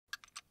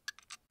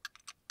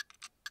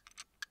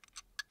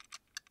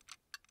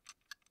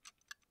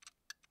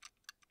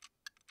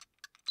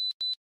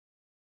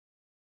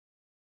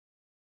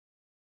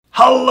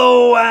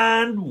Hello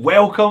and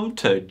welcome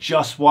to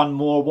Just One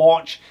More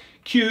Watch.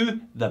 Cue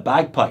the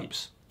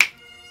bagpipes.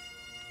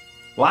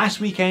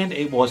 Last weekend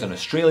it was an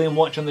Australian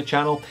watch on the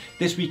channel.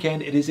 This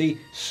weekend it is a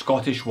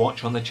Scottish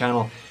watch on the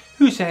channel.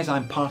 Who says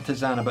I'm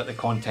partisan about the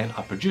content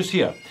I produce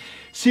here?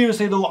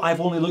 Seriously though, I've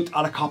only looked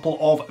at a couple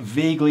of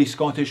vaguely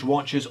Scottish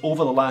watches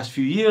over the last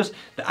few years.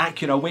 The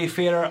Acura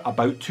Wayfarer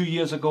about 2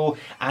 years ago,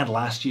 and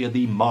last year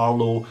the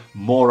Marlowe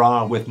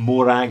Morar with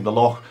Morag, the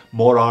Loch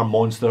Morar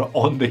monster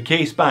on the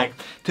case back.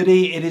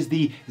 Today it is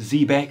the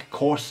Zebec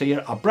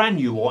Corsair, a brand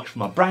new watch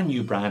from a brand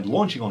new brand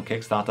launching on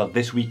Kickstarter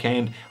this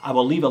weekend. I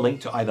will leave a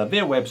link to either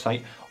their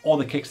website or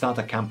the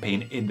Kickstarter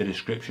campaign in the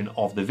description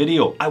of the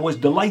video. I was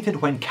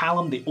delighted when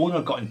Callum, the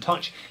owner, got in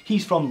touch.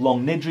 He's from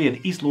Longnidree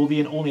in East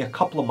Lothian, only a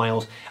couple of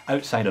miles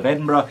outside of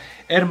Edinburgh.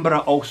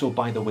 Edinburgh also,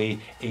 by the way,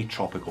 a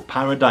tropical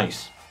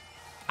paradise.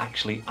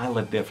 Actually, I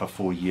lived there for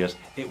 4 years.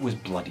 It was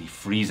bloody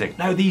freezing.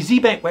 Now, the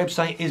Zebec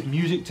website is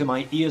music to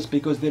my ears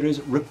because there is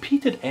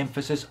repeated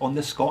emphasis on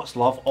the Scots'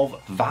 love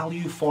of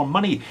value for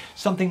money,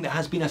 something that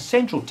has been a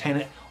central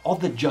tenet of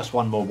the Just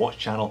One More Watch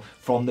channel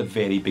from the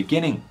very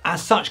beginning.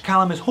 As such,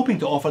 Callum is hoping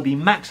to offer the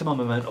maximum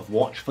amount of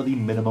watch for the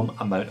minimum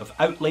amount of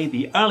outlay.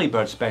 The early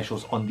bird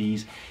specials on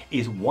these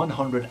is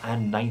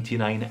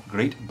 199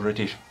 Great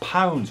British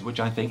pounds, which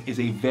I think is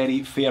a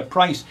very fair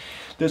price.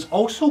 There's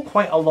also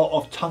quite a lot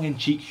of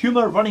tongue-in-cheek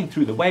humour running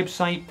through the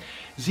website.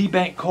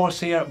 Zebec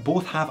Corsair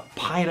both have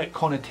pirate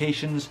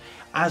connotations,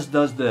 as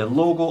does the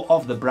logo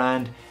of the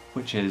brand,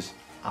 which is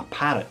a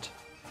parrot.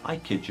 I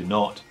kid you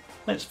not.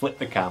 Let's flip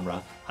the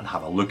camera and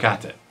have a look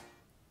at it.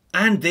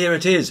 And there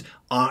it is,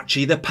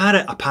 Archie the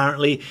parrot,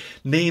 apparently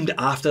named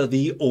after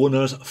the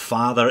owner's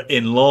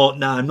father-in-law.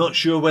 Now, I'm not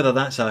sure whether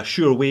that's a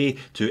sure way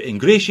to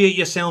ingratiate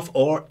yourself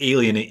or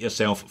alienate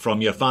yourself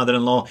from your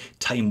father-in-law.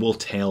 Time will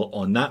tell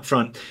on that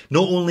front.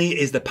 Not only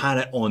is the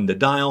parrot on the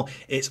dial,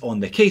 it's on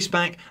the case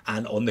back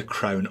and on the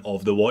crown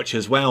of the watch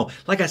as well.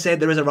 Like I said,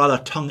 there is a rather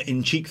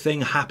tongue-in-cheek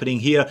thing happening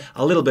here,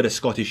 a little bit of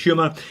Scottish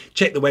humour.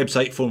 Check the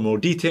website for more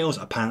details.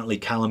 Apparently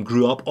Callum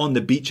grew up on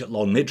the beach at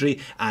Longnidree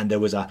and there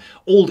was an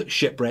old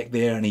shipwreck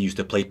there and he used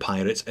to play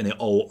pirates and it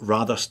all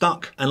rather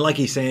stuck. And like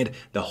he said,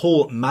 the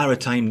whole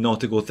maritime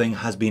nautical thing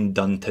has been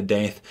done to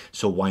death,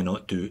 so why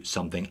not do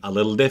something a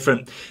little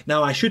different?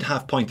 Now, I should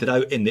have pointed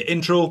out in the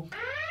intro,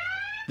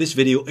 this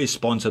video is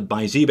sponsored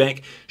by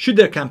Zebec. Should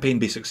their campaign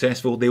be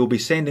successful, they will be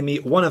sending me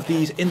one of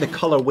these in the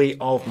colourway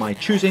of my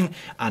choosing,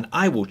 and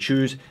I will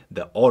choose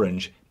the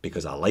orange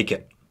because I like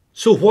it.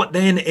 So what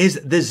then is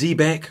the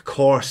Zebec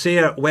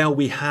Corsair? Well,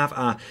 we have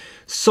a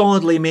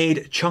solidly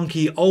made,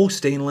 chunky, all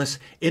stainless,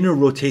 inner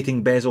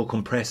rotating bezel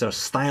compressor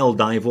style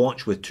dive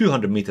watch with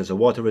 200 meters of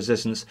water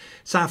resistance,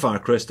 sapphire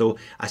crystal,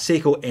 a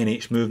Seiko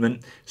NH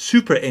movement,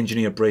 super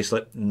engineered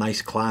bracelet,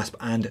 nice clasp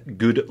and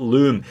good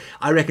lume.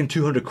 I reckon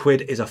 200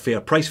 quid is a fair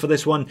price for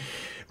this one.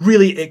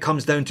 Really, it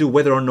comes down to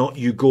whether or not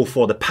you go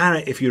for the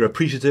parrot if you're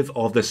appreciative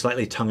of the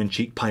slightly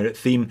tongue-in-cheek pirate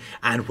theme,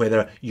 and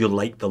whether you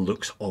like the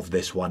looks of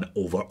this one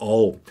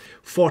overall.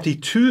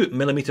 42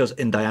 millimeters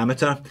in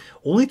diameter,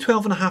 only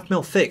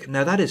 12.5mm thick.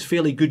 Now that is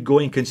fairly good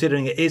going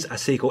considering it is a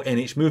Seiko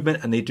NH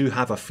movement and they do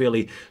have a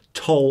fairly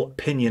tall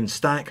pinion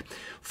stack.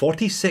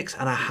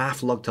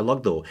 46.5 lug to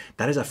lug though.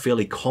 That is a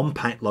fairly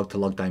compact lug to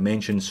lug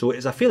dimension, so it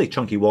is a fairly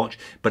chunky watch,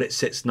 but it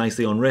sits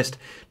nicely on wrist.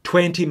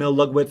 20mm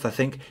lug width, I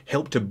think,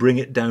 helped to bring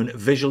it down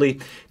visually,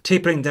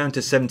 tapering down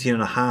to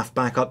 17.5,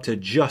 back up to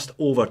just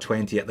over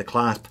 20 at the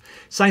clasp.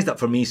 Sized up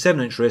for me,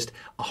 7-inch wrist,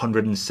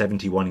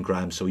 171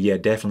 grams, so yeah,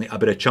 definitely a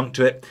bit of chunk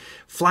to it.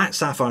 Flat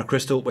sapphire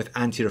crystal with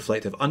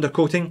anti-reflective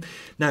undercoating.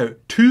 Now,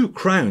 2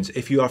 crowns.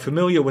 If you are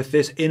familiar with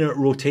this inner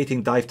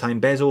rotating dive time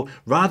bezel,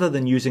 rather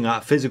than using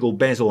a physical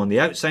bezel on the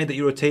outside that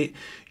you rotate,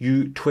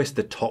 you twist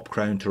the top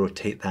crown to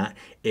rotate that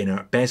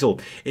inner bezel.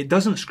 It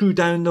doesn't screw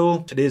down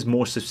though. It is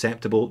more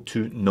susceptible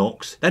to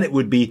knocks than it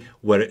would be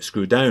were it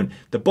screwed down.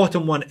 The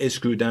bottom one is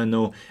screwed down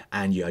though,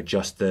 and you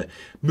adjust the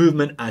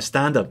movement as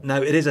standard.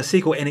 Now, it is a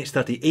Seiko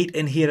NH38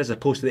 in here as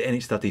opposed to the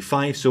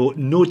NH35, so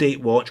no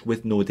date watch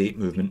with no date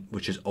movement,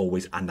 which is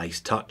always a nice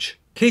touch.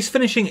 Case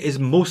finishing is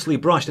mostly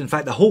brushed. In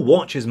fact, the whole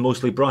watch is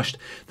mostly brushed.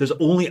 There's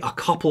only a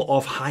couple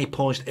of high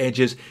polished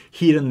edges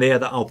here and there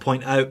that I'll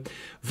point out.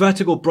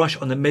 Vertical brush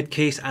on the mid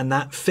case, and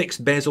that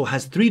fixed bezel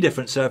has 3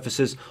 different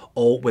surfaces,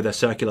 all with a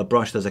circular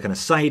brush. There's a kind of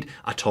side,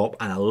 a top,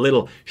 and a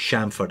little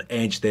chamfered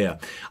edge there.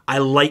 I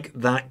like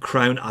that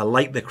crown. I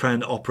like the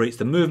crown that operates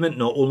the movement.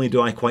 Not only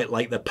do I quite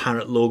like the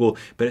parrot logo,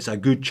 but it's a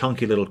good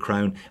chunky little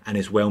crown and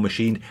is well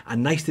machined.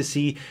 And nice to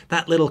see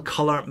that little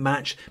colour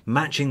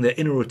matching the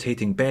inner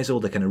rotating bezel,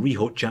 the kind of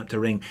rehaut chapter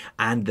ring,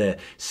 and the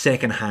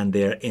second hand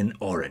there in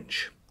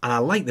orange. And I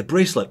like the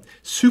bracelet.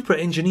 Super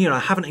Engineer, I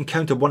haven't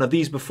encountered one of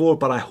these before,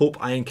 but I hope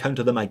I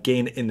encounter them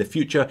again in the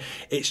future.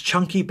 It's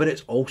chunky, but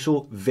it's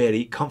also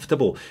very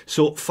comfortable.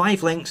 So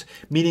 5 links,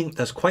 meaning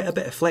there's quite a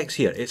bit of flex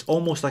here. It's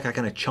almost like a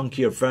kind of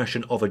chunkier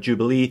version of a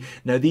Jubilee.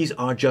 Now these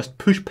are just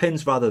push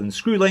pins rather than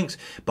screw links,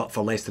 but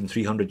for less than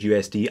 300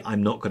 USD,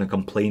 I'm not going to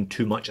complain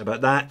too much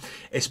about that,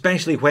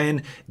 especially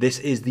when this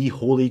is the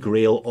holy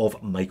grail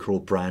of micro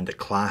brand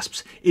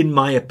clasps, in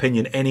my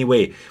opinion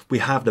anyway. We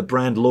have the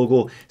brand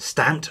logo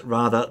stamped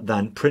rather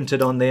than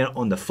printed on there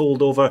on the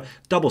fold over,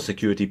 double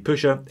security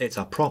pusher. It's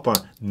a proper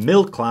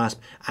milled clasp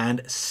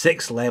and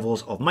 6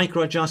 levels of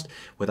micro adjust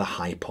with a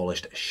high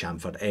polished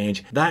chamfered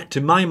edge. That,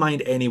 to my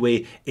mind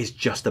anyway, is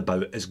just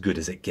about as good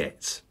as it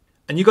gets.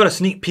 And you got a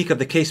sneak peek of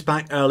the case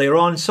back earlier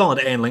on. Solid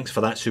end links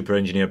for that Super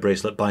Engineer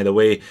bracelet, by the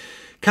way.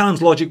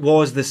 Callum's logic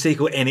was the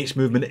Seiko NH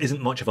movement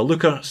isn't much of a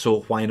looker,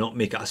 so why not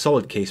make it a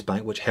solid case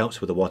back, which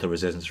helps with the water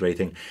resistance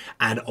rating,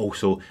 and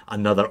also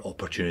another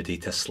opportunity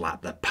to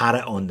slap the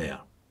Parrot on there.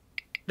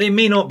 They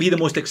may not be the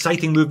most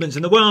exciting movements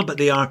in the world, but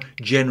they are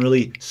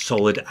generally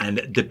solid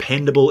and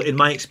dependable in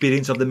my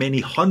experience of the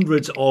many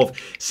hundreds of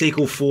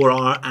Seiko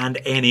 4R and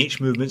NH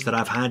movements that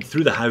I've had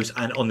through the house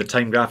and on the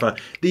time grapher.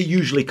 They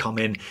usually come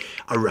in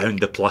around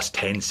the plus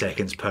 10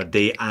 seconds per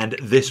day, and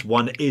this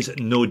one is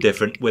no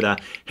different, with a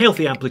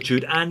healthy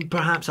amplitude and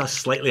perhaps a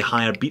slightly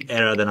higher beat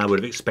error than I would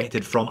have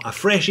expected from a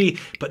freshie,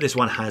 but this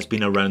one has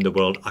been around the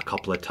world a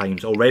couple of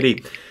times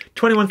already.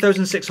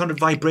 21,600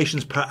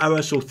 vibrations per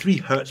hour, so 3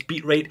 Hz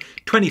beat rate,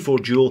 24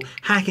 joule,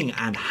 hacking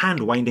and hand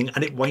winding,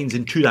 and it winds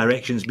in 2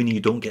 directions, meaning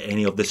you don't get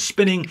any of the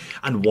spinning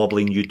and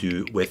wobbling you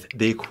do with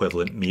the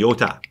equivalent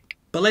Miyota.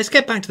 But let's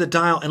get back to the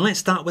dial, and let's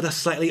start with a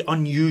slightly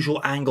unusual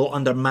angle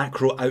under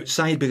macro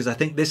outside, because I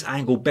think this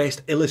angle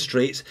best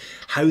illustrates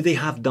how they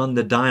have done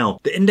the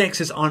dial. The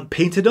indexes aren't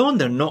painted on,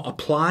 they're not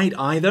applied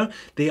either,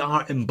 they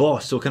are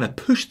embossed, so kind of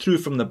pushed through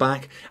from the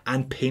back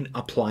and paint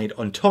applied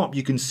on top.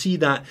 You can see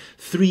that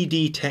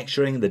 3D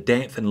texturing, the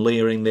depth and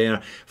layering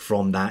there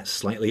from that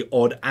slightly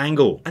odd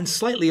angle. And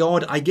slightly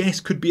odd, I guess,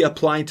 could be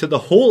applied to the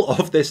whole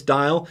of this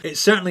dial. It's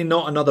certainly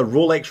not another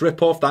Rolex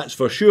ripoff, that's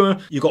for sure.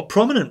 You've got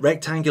prominent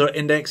rectangular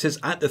indexes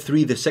at the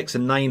 3, the 6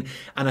 and 9,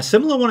 and a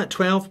similar one at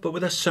 12 but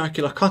with a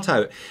circular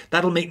cutout.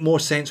 That'll make more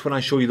sense when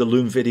I show you the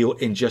loom video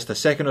in just a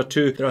second or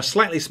two. There are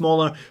slightly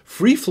smaller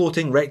free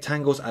floating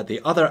rectangles at the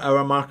other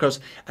hour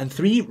markers and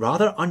 3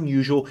 rather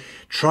unusual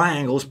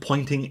triangles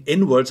pointing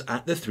inwards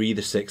at the 3,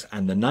 the 6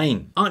 and the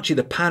 9. Archie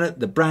the Parrot,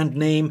 the brand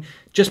name,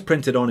 just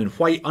printed on in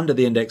white under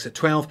the index at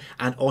 12,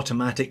 and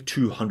automatic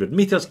 200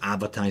 meters,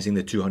 advertising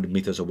the 200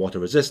 meters of water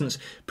resistance,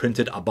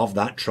 printed above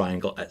that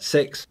triangle at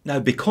 6. Now,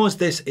 because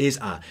this is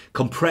a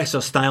compressor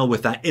style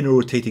with that inner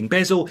rotating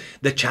bezel,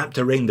 the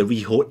chapter ring, the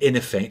Riho, in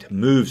effect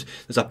moves.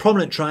 There's a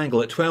prominent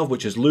triangle at 12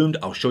 which is loomed,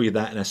 I'll show you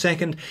that in a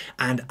second,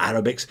 and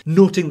Arabics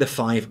noting the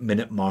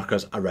 5-minute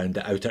markers around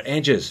the outer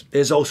edges.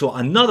 There's also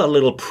another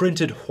little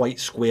printed white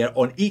square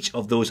on each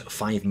of those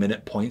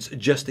 5-minute points,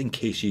 just in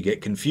case you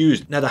get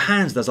confused. Now the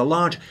hands, there's a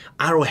large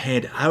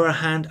arrowhead hour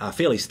hand, a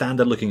fairly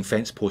standard looking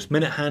fence post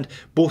minute hand,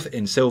 both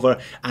in silver,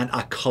 and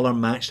a colour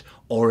matched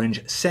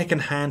orange second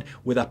hand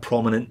with a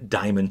prominent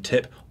diamond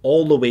tip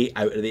all the way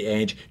out of the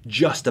edge,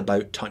 just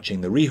about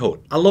touching the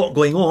Riho. A lot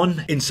going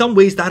on. In some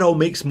ways that all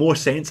makes more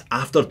sense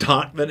after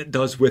dark than it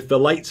does with the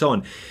lights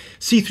on.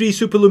 C3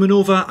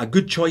 Superluminova, a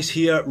good choice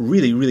here,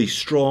 really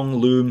strong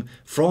loom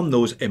from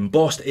those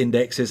embossed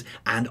indexes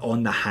and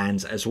on the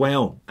hands as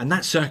well. And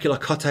that circular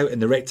cutout in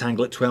the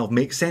rectangle at 12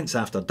 makes sense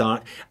after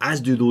dark, as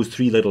do those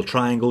 3 little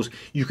triangles.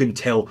 You can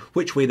tell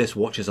which way this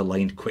watch is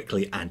aligned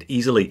quickly and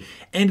easily.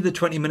 End of the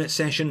 20-minute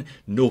session,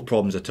 no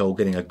problems at all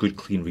getting a good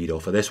clean read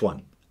off of this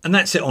one. And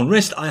that's it on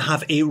wrist. I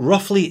have a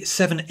roughly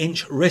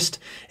 7-inch wrist.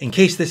 In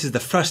case this is the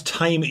first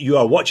time you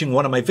are watching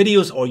one of my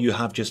videos, or you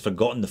have just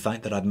forgotten the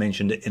fact that I've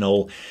mentioned it in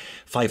all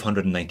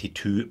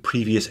 592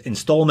 previous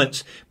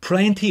installments.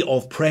 Plenty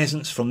of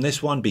presents from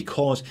this one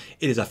because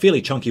it is a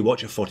fairly chunky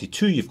watch at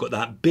 42. You've got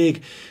that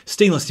big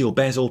stainless steel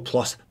bezel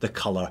plus the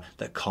colour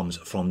that comes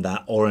from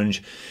that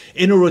orange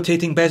inner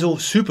rotating bezel.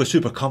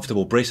 Super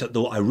comfortable bracelet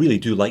though. I really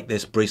do like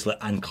this bracelet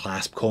and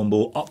clasp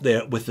combo, up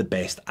there with the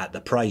best at the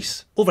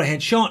price.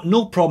 Overhead shot,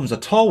 no problems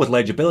at all with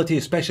legibility,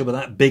 especially with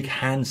that big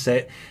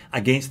handset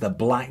against the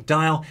black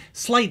dial.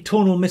 Slight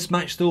tonal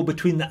mismatch though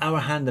between the hour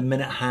hand, the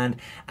minute hand,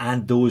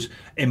 and those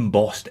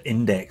embossed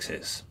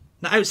indexes.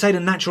 Now outside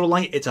in natural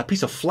light, it's a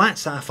piece of flat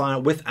sapphire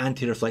with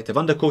anti-reflective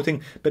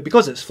undercoating, but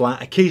because it's flat,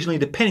 occasionally,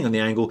 depending on the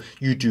angle,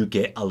 you do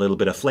get a little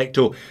bit of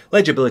flecto.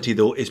 Legibility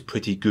though is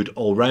pretty good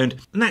all round.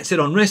 And that's it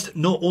on wrist.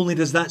 Not only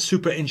does that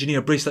Super Engineer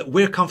bracelet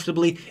wear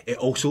comfortably, it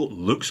also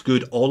looks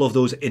good. All of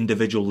those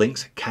individual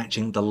links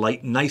catching the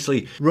light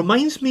nicely.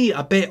 Reminds me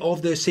a bit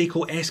of the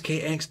Seiko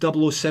SKX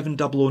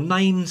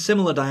 007-009,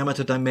 similar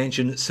diameter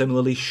dimension,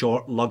 similarly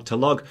short lug to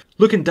lug.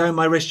 Looking down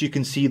my wrist, you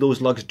can see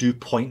those lugs do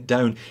point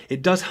down.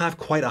 It does have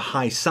quite a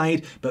high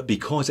side, but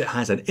because it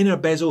has an inner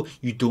bezel,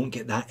 you don't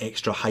get that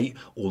extra height,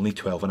 only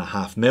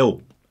 12.5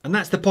 mil. And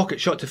that's the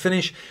pocket shot to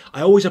finish.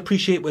 I always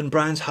appreciate when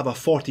brands have a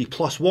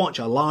 40+ watch,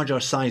 a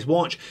larger size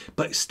watch,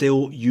 but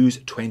still use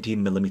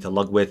 20mm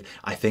lug width.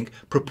 I think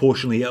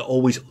proportionally it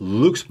always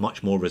looks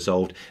much more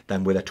resolved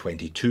than with a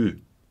 22.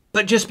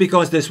 But just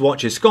because this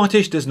watch is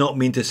Scottish does not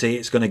mean to say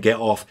it's going to get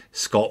off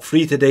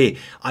scot-free today.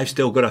 I've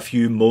still got a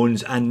few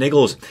moans and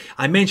niggles.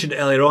 I mentioned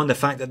earlier on the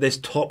fact that this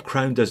top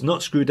crown does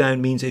not screw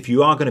down means if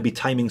you are going to be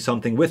timing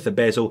something with the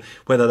bezel,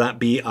 whether that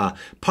be a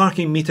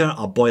parking meter,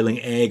 a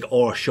boiling egg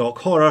or shock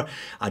horror,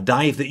 a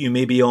dive that you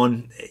may be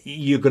on,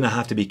 you're going to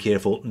have to be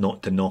careful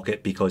not to knock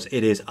it because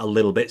it is a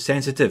little bit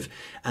sensitive.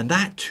 And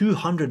that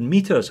 200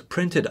 meters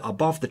printed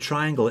above the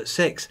triangle at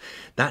 6,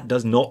 that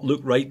does not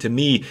look right to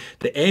me.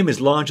 The M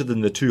is larger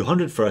than the 200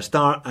 for a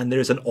start, and there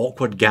is an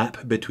awkward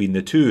gap between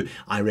the two.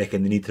 I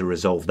reckon they need to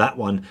resolve that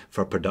one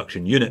for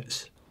production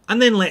units.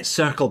 And then let's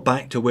circle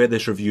back to where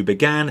this review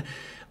began.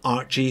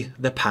 Archie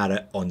the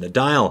parrot on the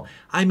dial.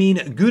 I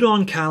mean, good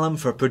on Callum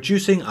for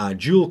producing a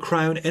dual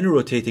crown inner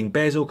rotating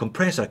bezel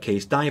compressor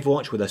case dive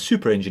watch with a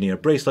super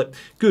engineered bracelet,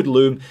 good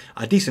loom,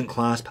 a decent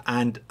clasp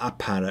and a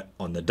parrot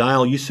on the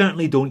dial. You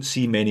certainly don't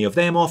see many of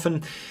them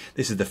often.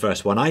 This is the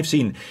first one I've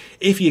seen.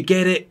 If you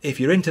get it, if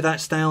you're into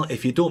that style,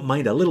 if you don't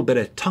mind a little bit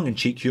of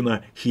tongue-in-cheek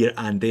humour here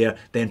and there,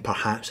 then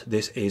perhaps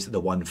this is the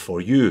one for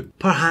you.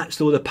 Perhaps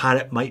though the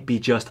parrot might be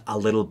just a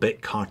little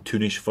bit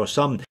cartoonish for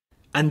some.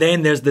 And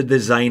then there's the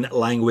design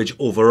language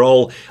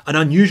overall, an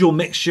unusual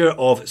mixture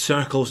of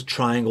circles,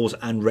 triangles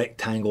and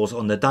rectangles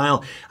on the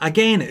dial.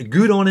 Again,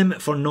 good on him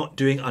for not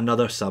doing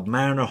another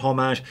Submariner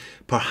homage.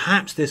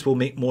 Perhaps this will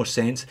make more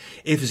sense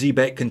if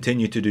Zebec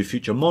continue to do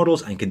future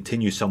models and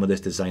continue some of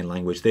this design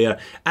language there.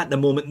 At the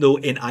moment though,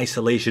 in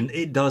isolation,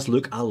 it does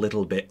look a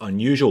little bit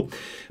unusual.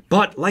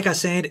 But like I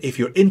said, if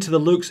you're into the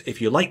looks, if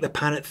you like the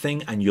parrot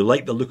thing and you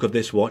like the look of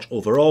this watch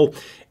overall,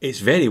 it's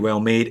very well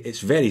made,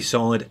 it's very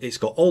solid, it's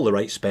got all the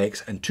right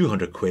specs, and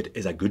 200 quid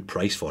is a good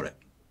price for it.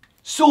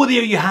 So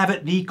there you have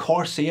it, the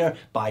Corsair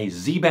by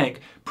Zebec,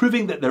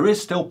 proving that there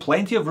is still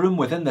plenty of room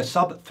within the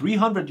sub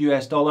 $300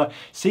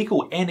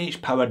 Seiko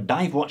NH powered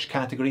dive watch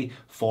category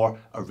for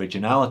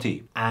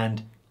originality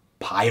and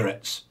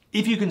pirates.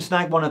 If you can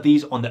snag one of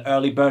these on the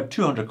early bird,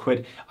 200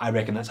 quid, I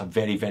reckon that's a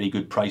very, very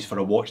good price for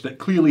a watch that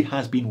clearly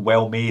has been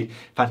well made.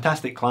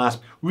 Fantastic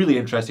clasp, really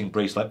interesting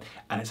bracelet,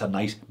 and it's a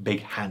nice, big,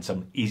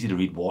 handsome, easy to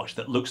read watch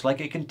that looks like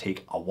it can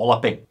take a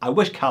walloping. I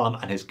wish Callum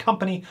and his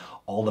company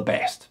all the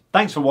best.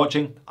 Thanks for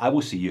watching. I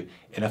will see you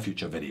in a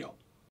future video.